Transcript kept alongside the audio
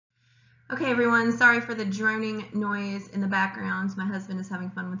Okay, everyone, sorry for the droning noise in the background. My husband is having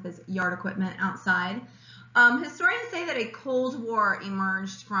fun with his yard equipment outside. Historians say that a Cold War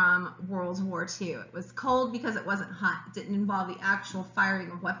emerged from World War II. It was cold because it wasn't hot. It didn't involve the actual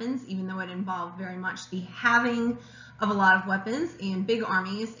firing of weapons, even though it involved very much the having of a lot of weapons and big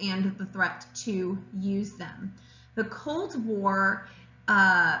armies and the threat to use them. The Cold War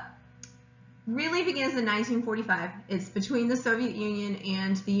really begins in 1945. It's between the Soviet Union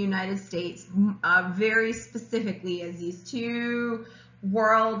and the United States, very specifically as these two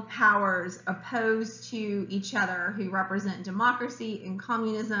world powers opposed to each other who represent democracy and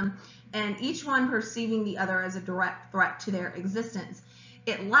communism, and each one perceiving the other as a direct threat to their existence.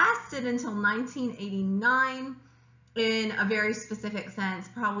 It lasted until 1989 in a very specific sense,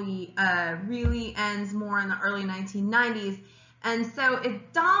 probably really ends more in the early 1990s. And so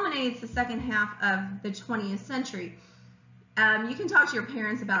it dominates the second half of the 20th century. You can talk to your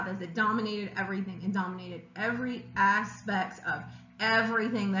parents about this. It dominated everything. It dominated every aspect of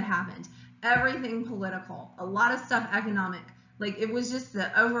everything that happened. Everything political, a lot of stuff economic. Like, it was just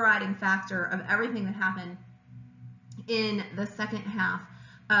the overriding factor of everything that happened in the second half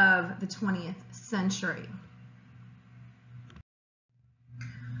of the 20th century.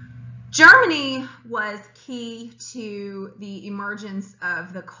 Germany was key to the emergence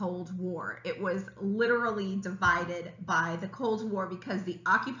of the Cold War. It was literally divided by the Cold War because the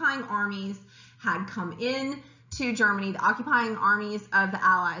occupying armies had come in to Germany, the occupying armies of the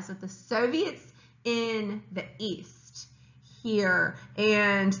Allies, with the Soviets in the east here,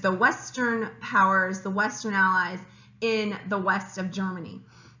 and the Western powers, the Western Allies, in the west of Germany.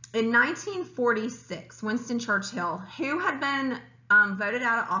 In 1946, Winston Churchill, who had been voted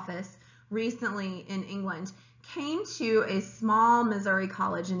out of office recently in England, came to a small Missouri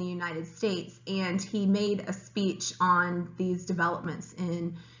college in the United States, and he made a speech on these developments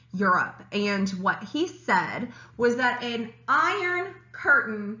in Europe. And what he said was that an iron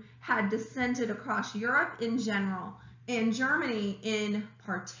curtain had descended across Europe in general, and Germany in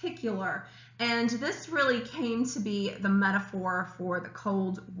particular. And this really came to be the metaphor for the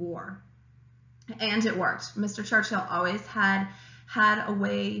Cold War. And it worked. Mr. Churchill always had a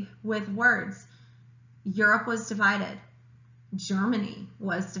way with words. Europe was divided. Germany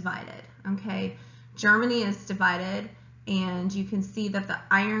was divided. Okay, Germany is divided, and you can see that the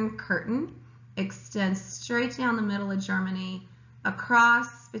Iron Curtain extends straight down the middle of Germany,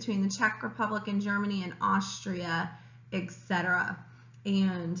 across between the Czech Republic and Germany and Austria, etc.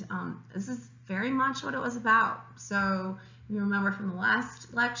 And this is very much what it was about. So you remember from the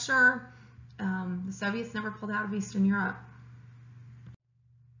last lecture, the Soviets never pulled out of Eastern Europe.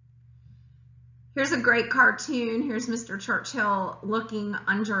 Here's a great cartoon. Here's Mr. Churchill looking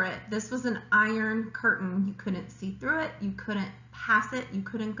under it. This was an iron curtain. You couldn't see through it. You couldn't pass it. You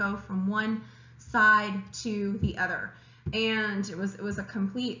couldn't go from one side to the other. And it was a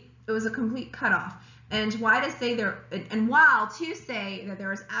complete cutoff. And why to say there, and while to say that there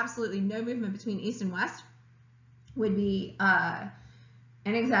was absolutely no movement between East and West would be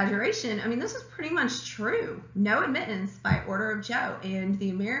an exaggeration. I mean, this is pretty much true. No admittance by order of Joe, and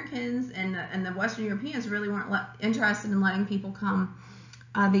the Americans and the Western Europeans really weren't interested in letting people come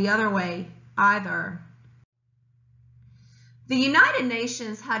the other way either. The United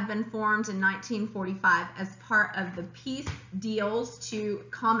Nations had been formed in 1945 as part of the peace deals to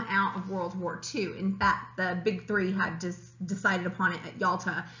come out of World War II. In fact, the Big Three had decided upon it at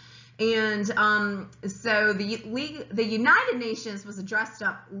Yalta. And so the United Nations was a dressed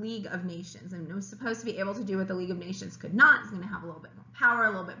up League of Nations, and it was supposed to be able to do what the League of Nations could not. It was going to have a little bit more power, a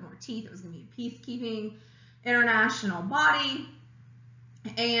little bit more teeth. It was going to be a peacekeeping international body.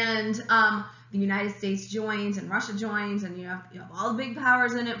 And the United States joined, and Russia joined, and you have all the big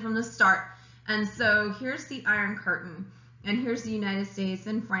powers in it from the start. And so here's the Iron Curtain, and here's the United States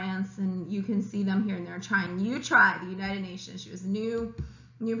and France, and you can see them here, and they're trying. You try the United Nations. She was a new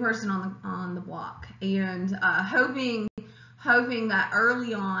person on the block, and hoping that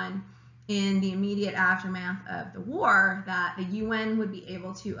early on in the immediate aftermath of the war that the UN would be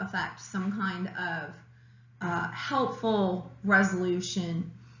able to effect some kind of helpful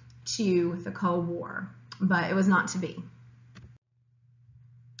resolution to the Cold War, but it was not to be.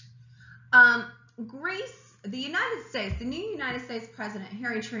 Greece, the United States, the new United States President,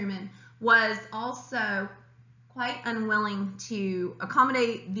 Harry Truman, was also quite unwilling to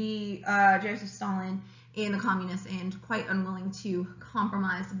accommodate the Joseph Stalin and the communists, and quite unwilling to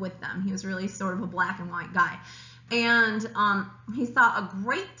compromise with them. He was really sort of a black and white guy. And he saw a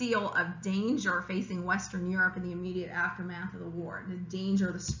great deal of danger facing Western Europe in the immediate aftermath of the war, the danger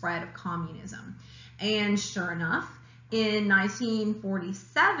of the spread of communism. And sure enough, In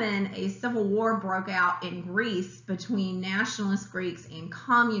 1947, a civil war broke out in Greece between nationalist Greeks and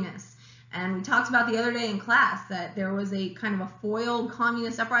communists. And we talked about the other day in class that there was a kind of a foiled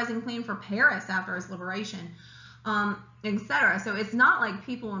communist uprising plan for Paris after its liberation, etc. So it's not like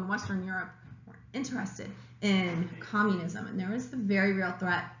people in Western Europe were interested in communism. And there was the very real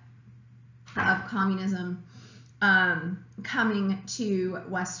threat of communism coming to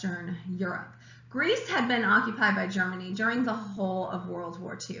Western Europe. Greece had been occupied by Germany during the whole of World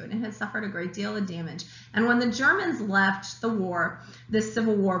War II, and it had suffered a great deal of damage. And when the Germans left the war, the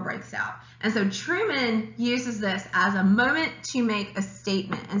Civil War breaks out. And so Truman uses this as a moment to make a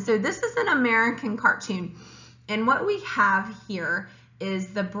statement. And so this is an American cartoon. And what we have here is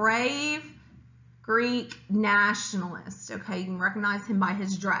the brave Greek nationalist, okay, you can recognize him by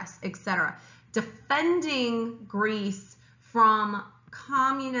his dress, etc., defending Greece from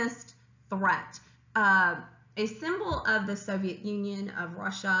communist threat. A symbol of the Soviet Union, of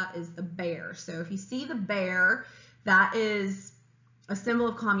Russia, is the bear. So if you see the bear, that is a symbol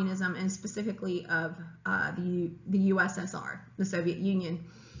of communism and specifically of the USSR, the Soviet Union.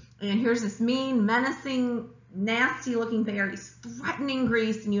 And here's this mean, menacing, nasty-looking bear. He's threatening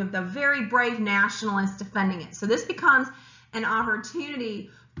Greece, and you have the very brave nationalists defending it. So this becomes an opportunity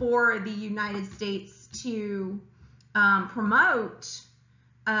for the United States to promote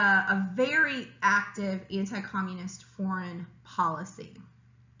a very active anti-communist foreign policy.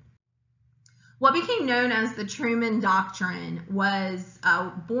 What became known as the Truman Doctrine was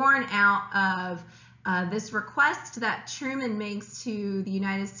born out of this request that Truman makes to the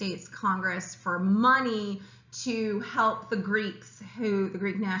United States Congress for money to help the Greeks, the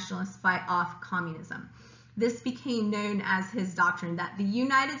Greek nationalists, fight off communism. This became known as his doctrine, that the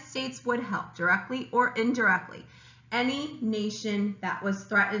United States would help, directly or indirectly, any nation that was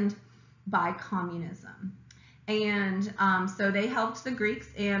threatened by communism. And so they helped the Greeks,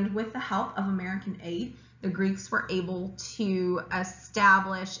 and with the help of American aid, the Greeks were able to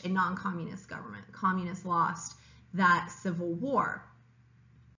establish a non-communist government. Communists lost that civil war.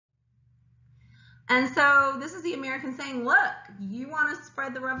 And so this is the Americans saying, look, you want to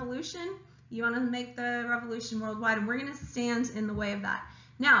spread the revolution? You want to make the revolution worldwide, and we're going to stand in the way of that.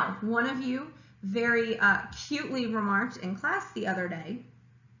 Now, one of you very cutely remarked in class the other day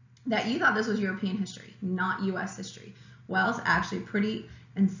that you thought this was European history, not U.S. history. Well, it's actually a pretty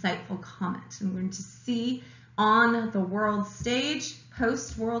insightful comment. And we're going to see on the world stage,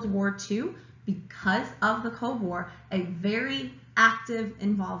 post-World War II, because of the Cold War, a very active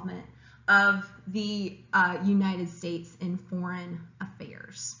involvement of the United States in foreign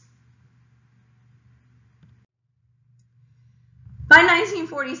affairs. By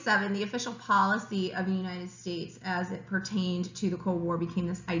 1947, the official policy of the United States as it pertained to the Cold War became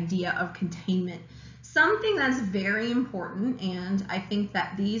this idea of containment. Something that's very important, and I think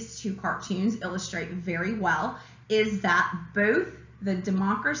that these two cartoons illustrate very well, is that both the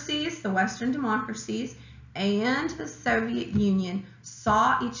democracies, the Western democracies, and the Soviet Union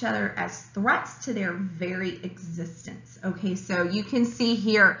saw each other as threats to their very existence. Okay, so you can see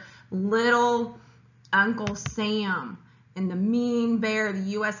here little Uncle Sam and the mean bear,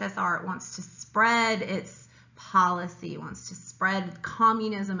 the USSR. It wants to spread its policy, it wants to spread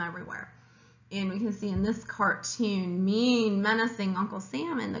communism everywhere. And we can see in this cartoon, mean, menacing Uncle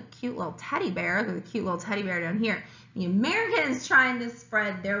Sam and the cute little teddy bear, down here. The Americans trying to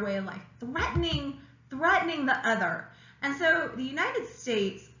spread their way of life, threatening the other. And so the United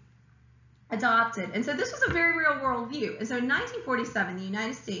States adopted, and so this was a very real world view. And so in 1947, the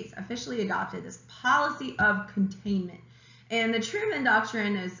United States officially adopted this policy of containment. And the Truman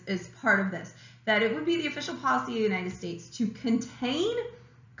Doctrine is part of this, that it would be the official policy of the United States to contain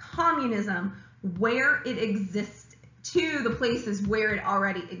communism where it exists, to the places where it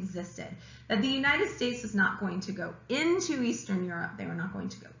already existed. That the United States was not going to go into Eastern Europe, they were not going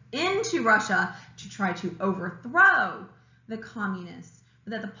to go into Russia to try to overthrow the communists,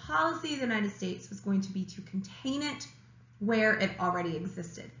 but that the policy of the United States was going to be to contain it where it already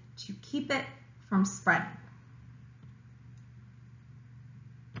existed, to keep it from spreading.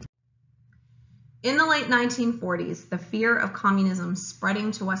 In the late 1940s, the fear of communism spreading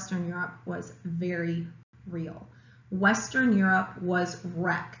to Western Europe was very real. Western Europe was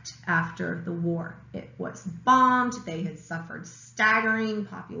wrecked after the war. It was bombed. They had suffered staggering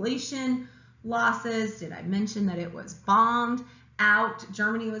population losses. Did I mention that it was bombed out?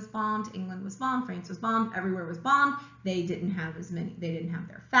 Germany was bombed, England was bombed, France was bombed, everywhere was bombed. They didn't have they didn't have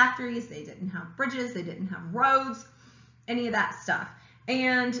their factories, they didn't have bridges, they didn't have roads, any of that stuff.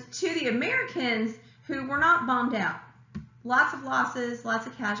 And to the Americans who were not bombed out, lots of losses, lots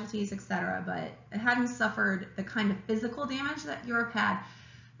of casualties, etc., but it hadn't suffered the kind of physical damage that Europe had.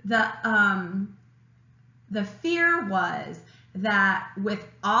 The fear was that with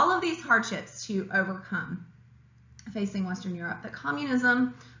all of these hardships to overcome facing Western Europe, that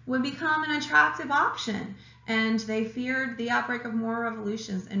communism would become an attractive option, and they feared the outbreak of more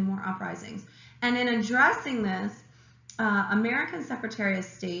revolutions and more uprisings. And in addressing this, American Secretary of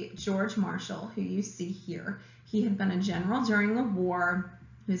State George Marshall, who you see here, he had been a general during the war,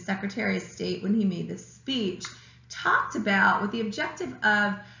 who was Secretary of State when he made this speech, talked about what the objective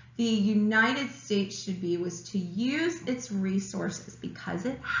of the United States should be was to use its resources, because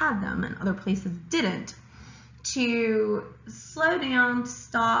it had them and other places didn't, to slow down,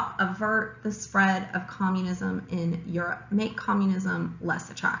 stop, avert the spread of communism in Europe, make communism less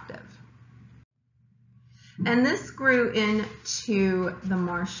attractive. And this grew into the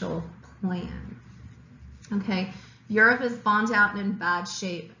Marshall Plan. Okay, Europe is bombed out and in bad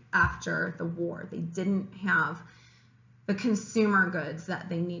shape after the war. They didn't have the consumer goods that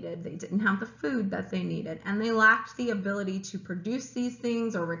they needed. They didn't have the food that they needed, and they lacked the ability to produce these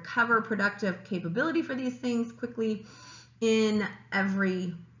things or recover productive capability for these things quickly in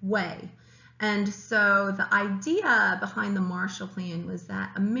every way. And so the idea behind the Marshall Plan was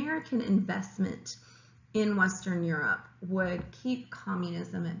that American investment in Western Europe would keep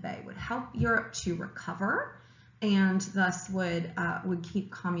communism at bay, would help Europe to recover, and thus would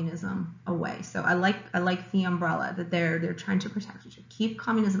keep communism away. So I like the umbrella that they're trying to protect, to keep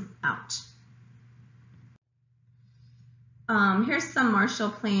communism out. Here's some Marshall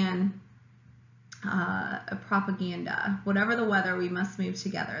Plan propaganda. Whatever the weather, we must move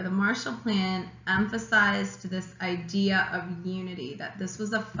together. The Marshall Plan emphasized this idea of unity, that this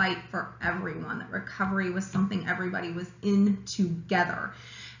was a fight for everyone, that recovery was something everybody was in together,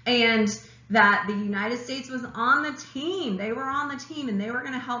 and that the United States was on the team. They were on the team, and they were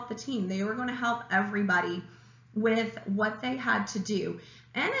going to help the team. They were going to help everybody with what they had to do.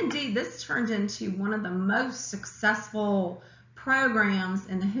 And indeed, this turned into one of the most successful programs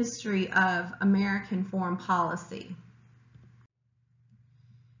in the history of American foreign policy.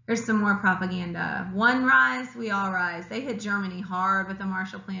 Here's some more propaganda. One rise, we all rise. They hit Germany hard with the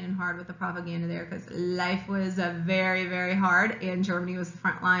Marshall Plan and hard with the propaganda there, because life was very, very hard, and Germany was the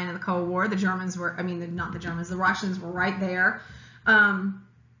front line of the Cold War. The Germans were, not the Germans, the Russians were right there.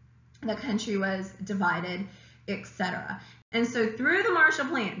 The country was divided, etc. And so through the Marshall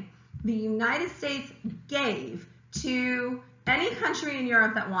Plan, the United States gave to any country in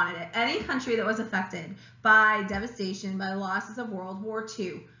Europe that wanted it, any country that was affected by devastation, by the losses of World War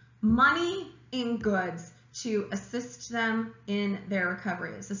II, money and goods to assist them in their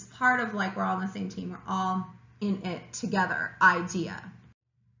recovery. It's this part of, like, we're all on the same team, we're all in it together idea.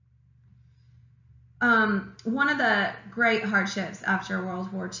 One of the great hardships after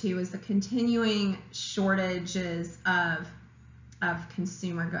World War II is the continuing shortages of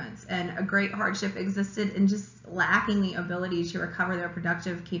consumer goods, and a great hardship existed in just lacking the ability to recover their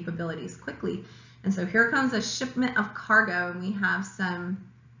productive capabilities quickly. And so here comes a shipment of cargo, and we have some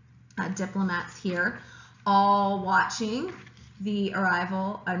diplomats here all watching the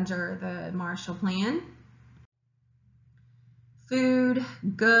arrival under the Marshall Plan. Food,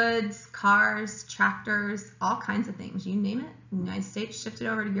 goods, cars, tractors, all kinds of things, you name it. The United States shipped it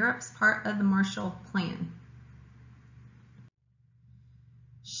over to Europe as part of the Marshall Plan.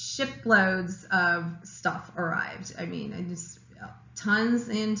 Shiploads of stuff arrived. Tons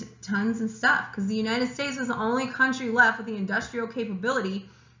and tons of stuff, because the United States was the only country left with the industrial capability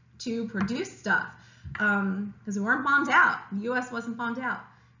to produce stuff, because we weren't bombed out. The U.S. wasn't bombed out.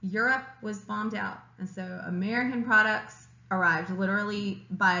 Europe was bombed out, and so American products arrived literally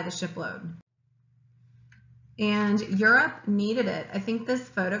by the shipload. And Europe needed it. I think this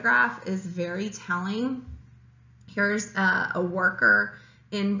photograph is very telling. Here's a worker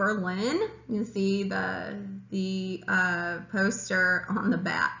in Berlin. You can see the poster on the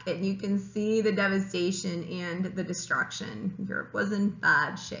back, and you can see the devastation and the destruction. Europe was in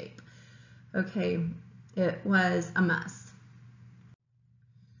bad shape. Okay, it was a mess.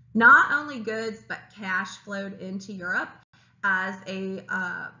 Not only goods, but cash flowed into Europe as a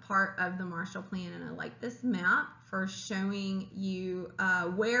part of the Marshall Plan, and I like this map for showing you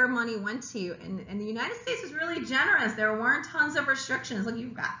where money went to. And the United States was really generous. There weren't tons of restrictions. Like,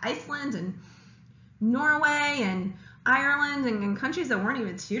 you've got Iceland and Norway and Ireland and countries that weren't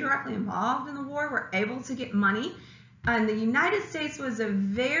even too directly involved in the war were able to get money. And the United States was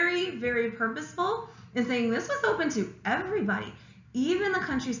very, very purposeful in saying this was open to everybody, even the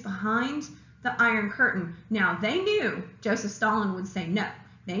countries behind the Iron Curtain. Now, they knew Joseph Stalin would say no.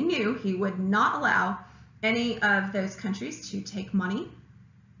 They knew he would not allow any of those countries to take money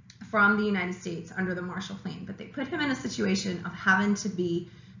from the United States under the Marshall Plan, but they put him in a situation of having to be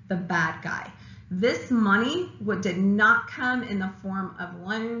the bad guy. This money did not come in the form of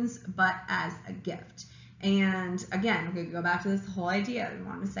loans, but as a gift. And again, we're going to go back to this whole idea. We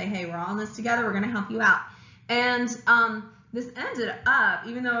wanted to say, hey, we're all in this together. We're going to help you out. And this ended up,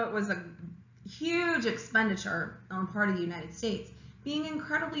 even though it was a huge expenditure on the part of the United States, being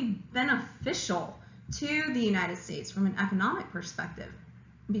incredibly beneficial to the United States from an economic perspective,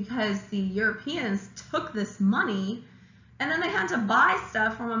 because the Europeans took this money and then they had to buy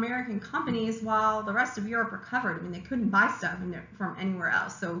stuff from American companies while the rest of Europe recovered. I mean, they couldn't buy stuff from anywhere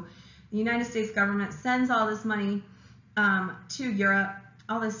else. So the United States government sends all this money to Europe,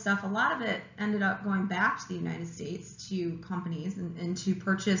 all this stuff. A lot of it ended up going back to the United States, to companies, and to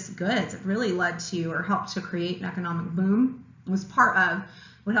purchase goods. It really led to, or helped to create an economic boom. It was part of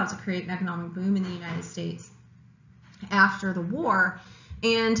what helped to create an economic boom in the United States after the war.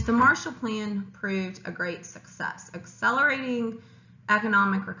 And the Marshall Plan proved a great success, accelerating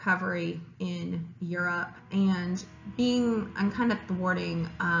economic recovery in Europe and kind of thwarting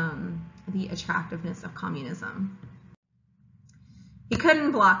the attractiveness of communism. He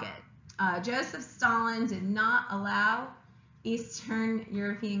couldn't block it. Joseph Stalin did not allow Eastern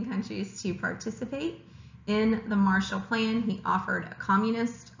European countries to participate in the Marshall Plan. He offered a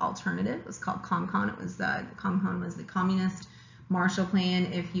communist alternative. It was called Comcon. Comcon was the communist Marshall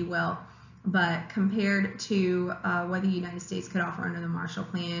Plan, if you will. But compared to what the United States could offer under the Marshall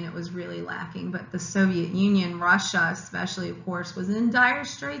Plan, it was really lacking. But the Soviet Union, Russia especially, of course, was in dire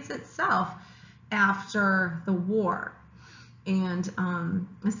straits itself after the war, and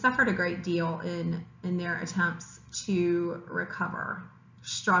suffered a great deal in their attempts to recover.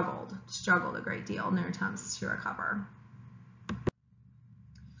 Struggled a great deal in their attempts to recover.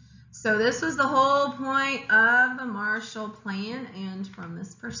 So this was the whole point of the Marshall Plan, and from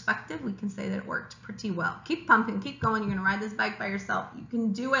this perspective, we can say that it worked pretty well. Keep pumping, keep going. You're going to ride this bike by yourself. You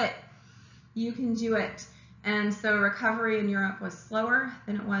can do it. You can do it. And so recovery in Europe was slower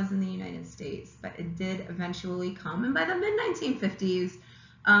than it was in the United States, but it did eventually come. And by the mid-1950s,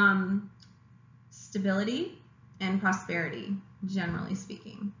 stability and prosperity, generally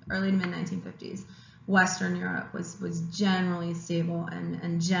speaking, early to mid-1950s, Western Europe was generally stable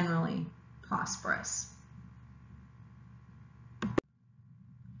and generally prosperous.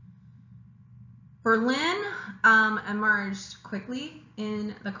 Berlin emerged quickly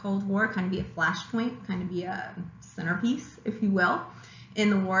in the Cold War, kind of be a flashpoint, kind of be a centerpiece, if you will, in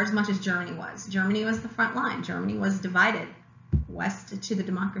the war, as much as Germany was. Germany was the front line. Germany was divided, west to the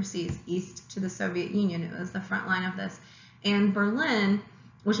democracies, east to the Soviet Union. It was the front line of this. And Berlin,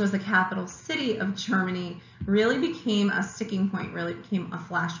 which was the capital city of Germany, really became a sticking point, really became a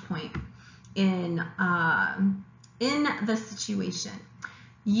flashpoint in the situation.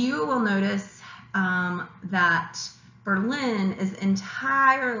 You will notice that Berlin is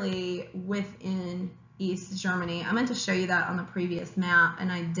entirely within East Germany. I meant to show you that on the previous map,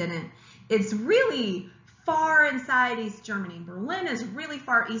 and I didn't. It's really far inside East Germany. Berlin is really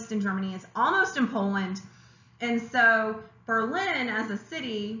far east in Germany. It's almost in Poland. And so Berlin as a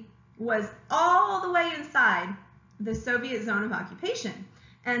city was all the way inside the Soviet zone of occupation.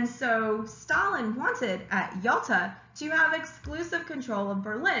 And so Stalin wanted at Yalta to have exclusive control of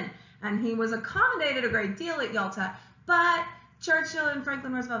Berlin. And he was accommodated a great deal at Yalta, but Churchill and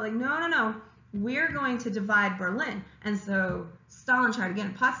Franklin Roosevelt were like, no, no, no, we're going to divide Berlin. And so Stalin tried again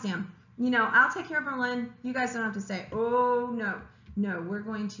at Potsdam, you know, I'll take care of Berlin. You guys don't have to stay. Oh, no, we're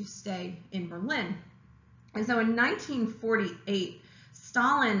going to stay in Berlin. And so in 1948,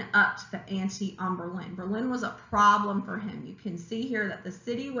 Stalin upped the ante on Berlin. Berlin was a problem for him. You can see here that the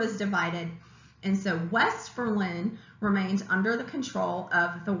city was divided. And so West Berlin remained under the control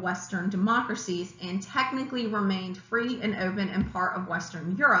of the Western democracies and technically remained free and open and part of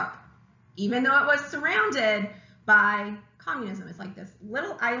Western Europe, even though it was surrounded by communism. It's like this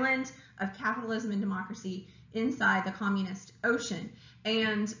little island of capitalism and democracy inside the communist ocean.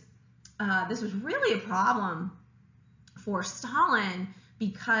 And this was really a problem for Stalin,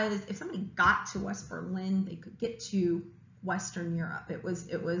 because if somebody got to West Berlin, they could get to Western Europe. It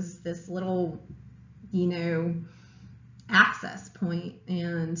was this little, you know, access point,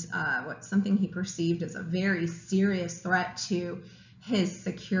 and something he perceived as a very serious threat to his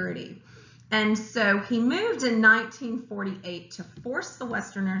security. And so he moved in 1948 to force the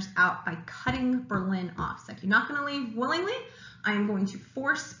Westerners out by cutting Berlin off. It's like, you're not going to leave willingly. I am going to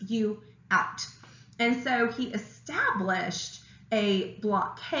force you out. And so he established a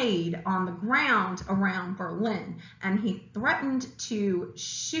blockade on the ground around Berlin, and he threatened to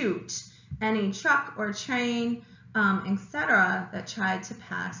shoot any truck or train, etc., that tried to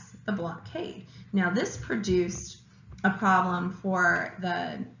pass the blockade. Now, this produced a problem for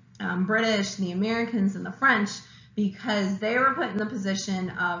the British, the Americans, and the French, because they were put in the position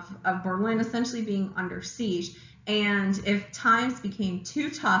of Berlin essentially being under siege. And if times became too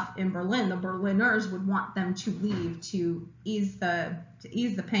tough in Berlin, the Berliners would want them to leave to ease the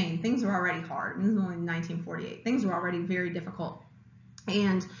pain. Things were already hard. This was only 1948. Things were already very difficult,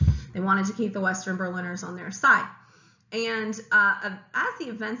 and they wanted to keep the Western Berliners on their side. And as the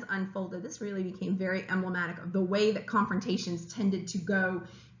events unfolded, this really became very emblematic of the way that confrontations tended to go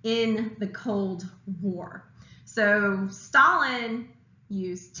in the Cold War. So Stalin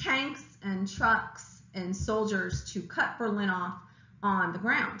used tanks and trucks and soldiers to cut Berlin off on the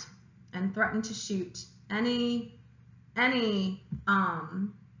ground and threatened to shoot any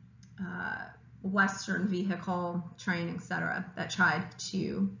Western vehicle, train, etc., that tried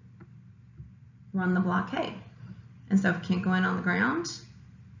to run the blockade. And so if you can't go in on the ground,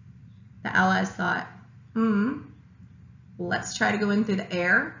 the Allies thought, let's try to go in through the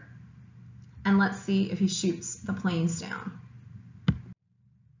air, and let's see if he shoots the planes down.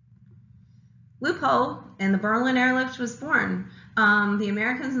 Loophole, and the Berlin airlift was born. The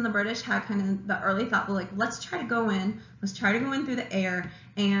Americans and the British had kind of the early thought, like, let's try to go in through the air,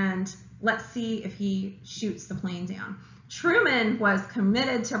 and let's see if he shoots the plane down. Truman was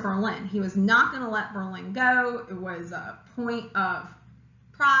committed to Berlin. He was not going to let Berlin go. It was a point of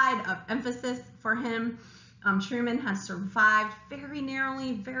pride, of emphasis for him. Truman had survived very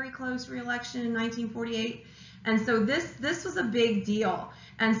narrowly, very close re-election in 1948. And so this was a big deal.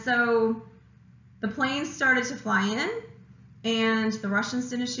 And so the planes started to fly in, and the Russians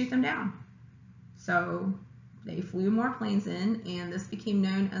didn't shoot them down. So they flew more planes in, and this became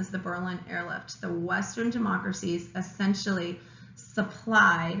known as the Berlin airlift. The Western democracies essentially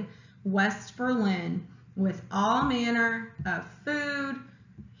supplied West Berlin with all manner of food,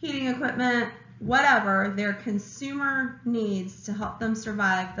 heating equipment, whatever their consumer needs to help them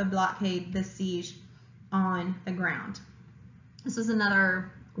survive the blockade, the siege on the ground. This was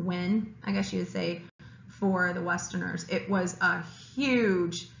another win, I guess you would say, for the Westerners. It was a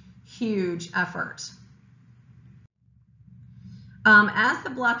huge, huge effort. As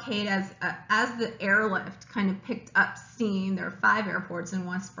the blockade, as the airlift kind of picked up steam, there are 5 airports in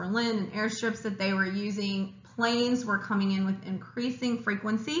West Berlin and airstrips that they were using. Planes were coming in with increasing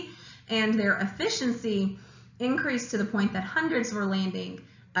frequency, and their efficiency increased to the point that hundreds were landing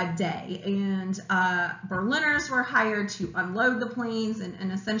a day. And Berliners were hired to unload the planes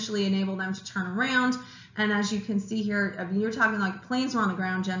and essentially enable them to turn around. And as you can see here, I mean, you're talking like planes were on the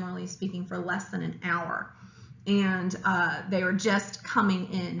ground, generally speaking, for less than an hour. And they were just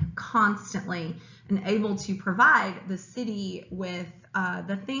coming in constantly and able to provide the city with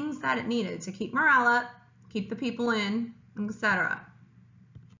the things that it needed to keep morale up, keep the people in, etc.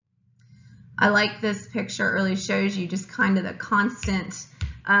 I like this picture. It really shows you just kind of the constant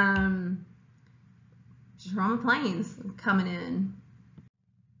drum planes coming in.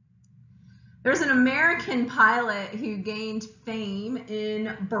 There's an American pilot who gained fame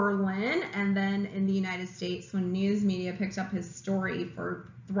in Berlin and then in the United States when news media picked up his story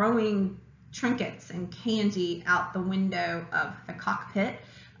for throwing trinkets and candy out the window of the cockpit.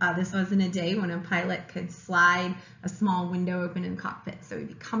 This was in a day when a pilot could slide a small window open in the cockpit. So he'd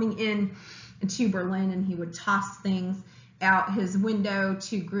be coming in to Berlin and he would toss things out his window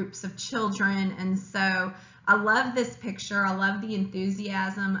to groups of children. And so I love this picture. I love the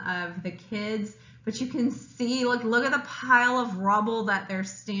enthusiasm of the kids, but you can see, look at the pile of rubble that they're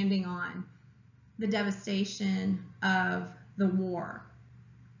standing on. The devastation of the war.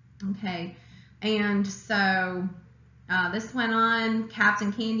 Okay, and so this went on.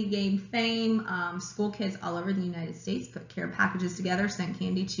 Captain Candy gained fame. School kids all over the United States put care packages together, sent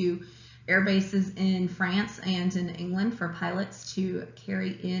candy to air bases in France and in England for pilots to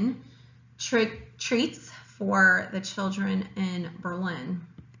carry in treats for the children in Berlin.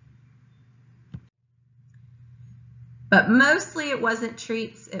 But mostly it wasn't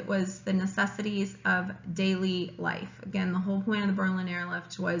treats, it was the necessities of daily life. Again, the whole point of the Berlin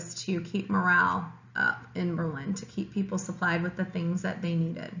airlift was to keep morale up in Berlin, to keep people supplied with the things that they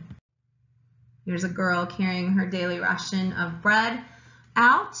needed. Here's a girl carrying her daily ration of bread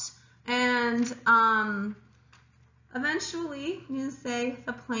out, and eventually, you say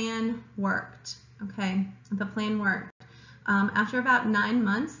the plan worked. Okay, the plan worked. After about 9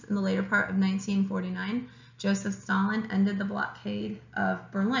 months, in the later part of 1949, Joseph Stalin ended the blockade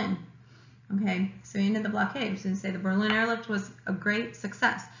of Berlin. Okay, so he ended the blockade. I was going to say the Berlin airlift was a great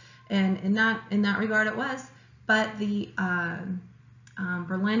success, and in that regard it was. But the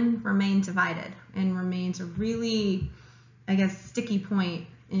Berlin remained divided and remains a really, I guess, sticky point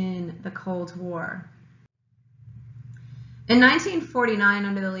in the Cold War. In 1949,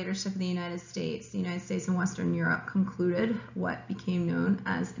 under the leadership of the United States and Western Europe concluded what became known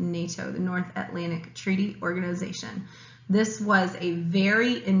as NATO, the North Atlantic Treaty Organization. This was a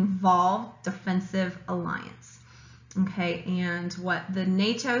very involved defensive alliance. Okay, and what the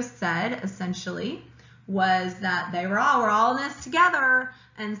NATO said essentially was that we're all in this together,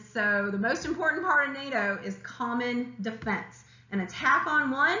 and so the most important part of NATO is common defense. An attack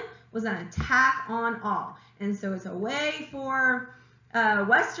on one was an attack on all. And so it's a way for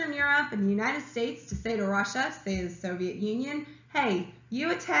Western Europe and the United States to say to Russia, say to the Soviet Union, hey,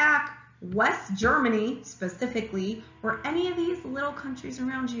 you attack West Germany specifically, or any of these little countries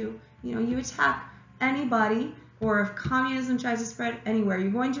around you, you attack anybody, or if communism tries to spread anywhere,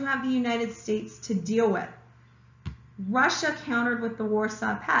 you're going to have the United States to deal with. Russia countered with the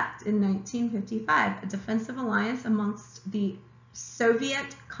Warsaw Pact in 1955, a defensive alliance amongst the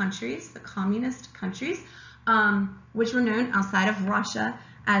Soviet countries, the communist countries, which were known outside of Russia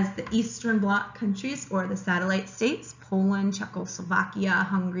as the Eastern Bloc countries or the satellite states, Poland, Czechoslovakia,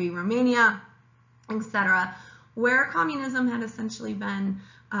 Hungary, Romania, etc., where communism had essentially been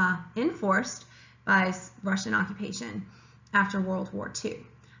enforced by Russian occupation after World War II.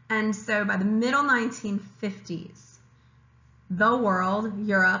 And so by the middle 1950s, the world,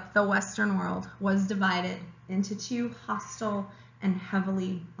 Europe, the Western world, was divided into two hostile and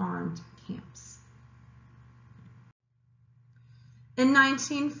heavily armed camps. In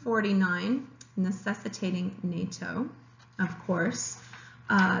 1949, necessitating NATO, of course,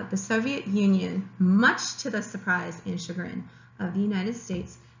 the Soviet Union, much to the surprise and chagrin of the United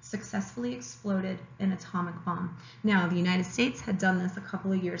States, successfully exploded an atomic bomb. Now, the United States had done this a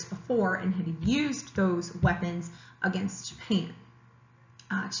couple of years before and had used those weapons against Japan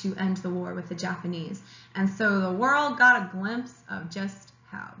to end the war with the Japanese. And so the world got a glimpse of just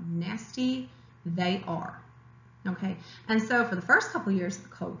how nasty they are. Okay, and so for the first couple of years of the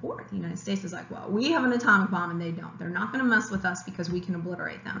Cold War, the United States was like, well, we have an atomic bomb and they don't. They're not going to mess with us because we can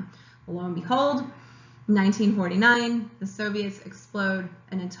obliterate them. Well, lo and behold, 1949, the Soviets explode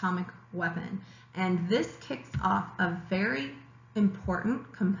an atomic weapon. And this kicks off a very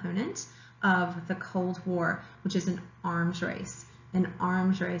important component of the Cold War, which is an arms race. An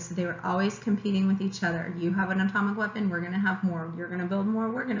arms race. They were always competing with each other. You have an atomic weapon, we're going to have more. You're going to build more,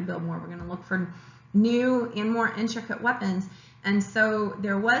 we're going to build more. We're going to look for new and more intricate weapons. And so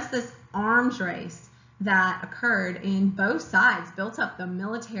there was this arms race that occurred, and both sides built up the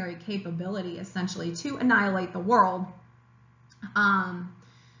military capability essentially to annihilate the world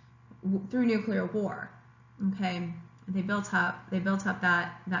through nuclear war. Okay, they built up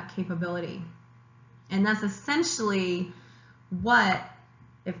that capability, and that's essentially what,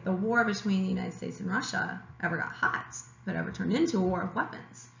 if the war between the United States and Russia ever got hot, if it ever turned into a war of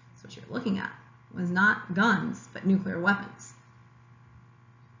weapons, that's what you're looking at. Was not guns, but nuclear weapons.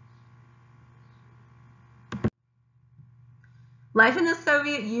 Life in the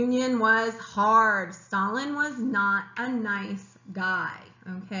Soviet Union was hard. Stalin was not a nice guy,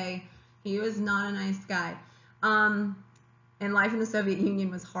 okay? He was not a nice guy. And life in the Soviet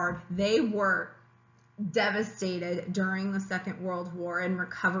Union was hard. They were devastated during the Second World War, and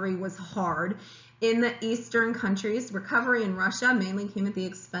recovery was hard. In the Eastern countries, recovery in Russia mainly came at the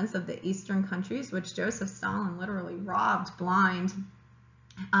expense of the Eastern countries, which Joseph Stalin literally robbed blind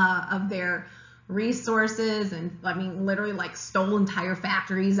of their resources, and literally stole entire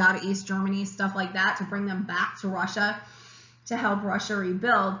factories out of East Germany, stuff like that, to bring them back to Russia to help Russia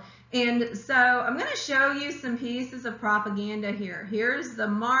rebuild. And so I'm going to show you some pieces of propaganda here. Here's the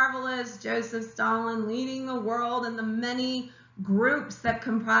marvelous Joseph Stalin leading the world and the many groups that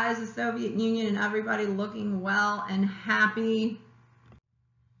comprise the Soviet Union, and everybody looking well and happy.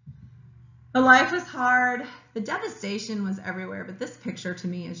 The life was hard. The devastation was everywhere, but this picture to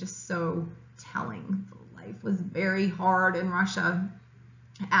me is just so telling. Life was very hard in Russia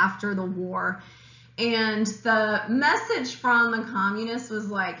after the war. And the message from the communists was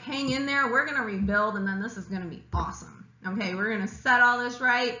like, hang in there, we're going to rebuild, and then this is going to be awesome. Okay, we're going to set all this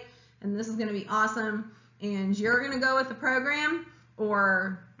right, and this is going to be awesome. And you're going to go with the program,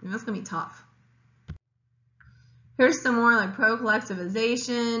 or it's going to be tough. Here's some more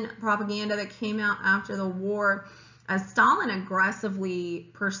pro-collectivization propaganda that came out after the war, as Stalin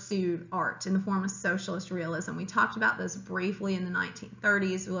aggressively pursued art in the form of socialist realism. We talked about this briefly in the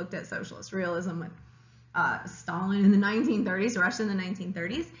 1930s. We looked at socialist realism with Stalin in the 1930s, Russia in the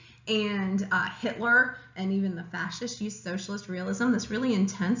 1930s, and Hitler and even the fascists used socialist realism, this really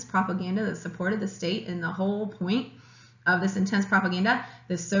intense propaganda that supported the state, and the whole point of this intense propaganda,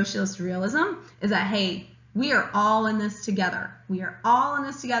 this socialist realism, is that, hey, we are all in this together. We are all in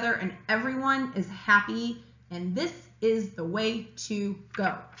this together, and everyone is happy, and this is the way to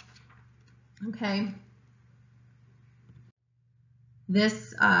go. Okay.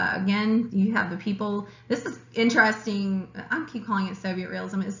 This, again, you have the people. This is interesting. I keep calling it Soviet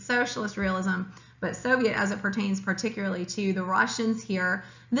realism. It's socialist realism, but Soviet as it pertains particularly to the Russians here.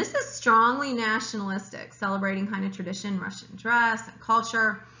 This is strongly nationalistic, celebrating kind of tradition, Russian dress and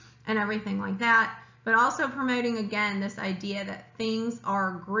culture and everything like that, but also promoting, again, this idea that things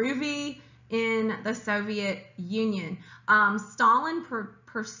are groovy in the Soviet Union. Stalin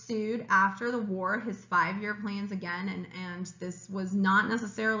pursued after the war his 5-year plans again, and this was not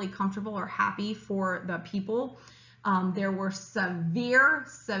necessarily comfortable or happy for the people. There were severe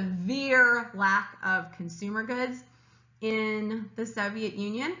lack of consumer goods in the Soviet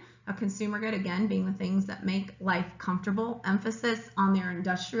Union. A consumer good, again, being the things that make life comfortable. Emphasis on their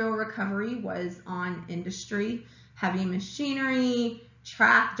industrial recovery was on industry, heavy machinery,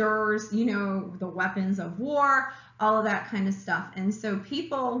 tractors, you know, the weapons of war, all of that kind of stuff. And so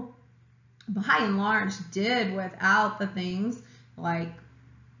people, by and large, did without the things like,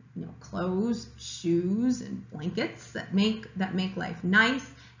 you know, clothes, shoes, and blankets that make life nice.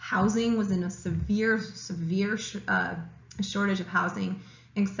 Housing was in a severe shortage of housing,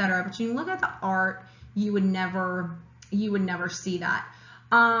 etc. But you look at the art, you would never see that.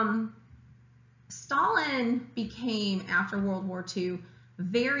 Stalin became, after World War II,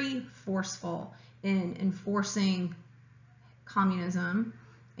 very forceful in enforcing communism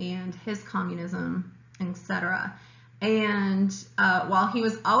and his communism, etc. And while he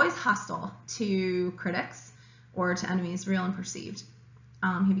was always hostile to critics or to enemies, real and perceived,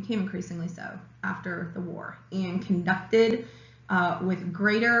 he became increasingly so after the war, and conducted with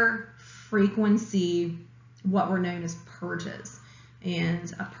greater frequency what were known as purges.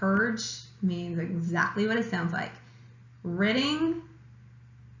 And a purge means exactly what it sounds like: ridding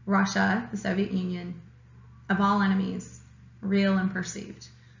Russia, the Soviet Union, of all enemies, real and perceived.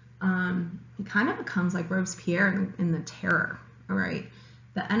 He kind of becomes like Robespierre in the Terror, right?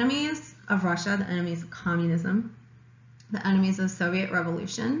 The enemies of Russia, the enemies of communism, the enemies of the Soviet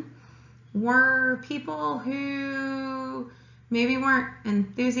Revolution were people who maybe weren't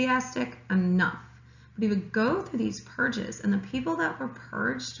enthusiastic enough. But he would go through these purges, and the people that were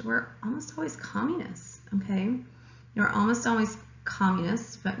purged were almost always communists, okay? They were almost always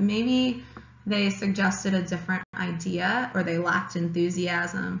communists, but maybe they suggested a different idea, or they lacked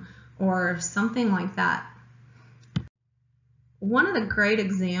enthusiasm, or something like that. One of the great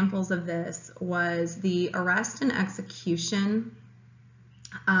examples of this was the arrest and execution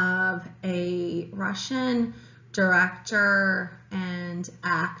of a Russian director and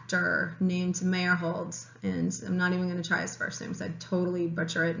actor named Meyerhold, and I'm not even going to try his first name because I'd totally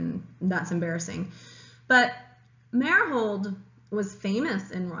butcher it, and that's embarrassing. But Meyerhold was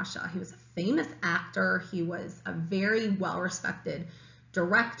famous in Russia. He was a famous actor. He was a very well-respected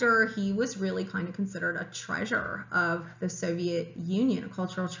director. He was really kind of considered a treasure of the Soviet Union, a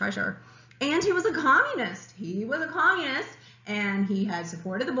cultural treasure. And he was a communist. He was a communist, and he had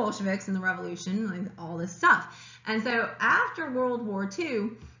supported the Bolsheviks in the revolution, like all this stuff. And so after World War II,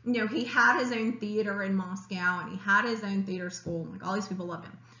 you know, he had his own theater in Moscow, and he had his own theater school, and like all these people loved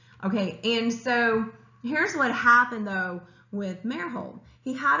him. Okay, and so here's what happened though with Meyerhold.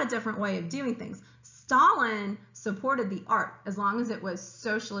 He had a different way of doing things. Stalin supported the art as long as it was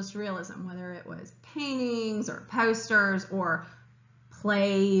socialist realism, whether it was paintings or posters or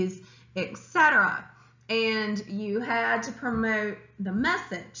plays, etc. And you had to promote the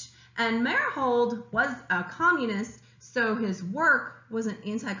message. And Meyerhold was a communist, so his work wasn't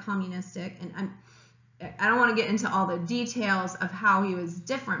anti-communistic. And I don't want to get into all the details of how he was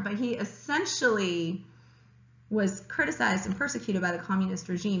different, but he essentially was criticized and persecuted by the communist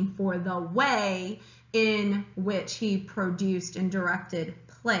regime for the way in which he produced and directed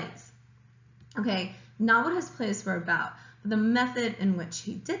plays. Okay, not what his plays were about, but the method in which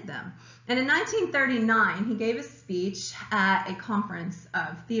he did them. And in 1939, he gave a speech at a conference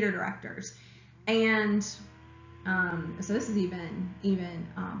of theater directors. And so this is even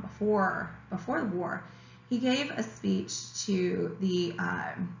before the war. He gave a speech to the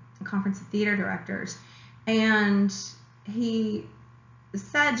conference of theater directors, and he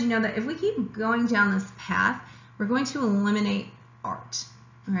said, you know, that if we keep going down this path, we're going to eliminate art,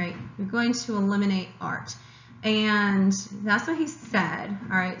 all right? We're going to eliminate art. And that's what he said,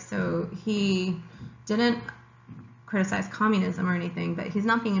 all right? So he didn't criticize communism or anything, but he's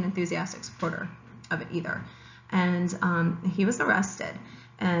not being an enthusiastic supporter of it either. And he was arrested.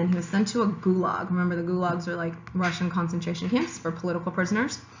 and he was sent to a gulag. Remember, the gulags are like Russian concentration camps for political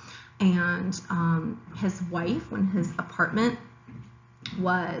prisoners. And his wife, when his apartment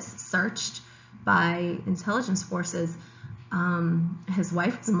was searched by intelligence forces, his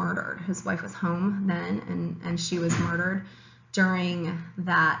wife was murdered. His wife was home then, and she was murdered during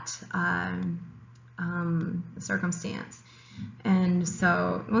that circumstance. And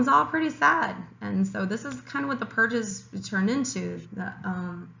so it was all pretty sad. And so this is kind of what the purges turned into,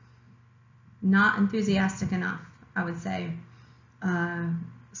 not enthusiastic enough, I would say.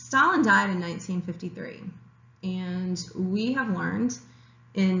 Stalin died in 1953, and we have learned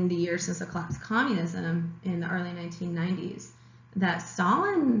in the years since the collapse of communism in the early 1990s that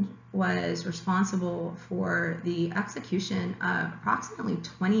Stalin was responsible for the execution of approximately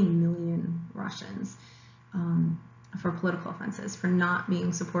 20 million Russians for political offenses, for not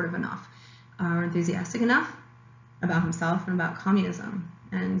being supportive enough or enthusiastic enough about himself and about communism.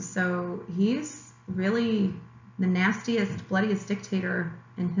 And so he's really the nastiest, bloodiest dictator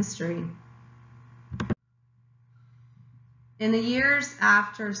in history. In the years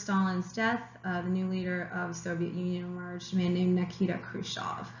after Stalin's death, the new leader of the Soviet Union emerged, a man named Nikita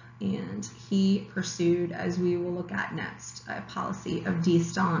Khruschev, and he pursued, as we will look at next, a policy of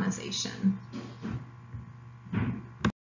de-Stalinization.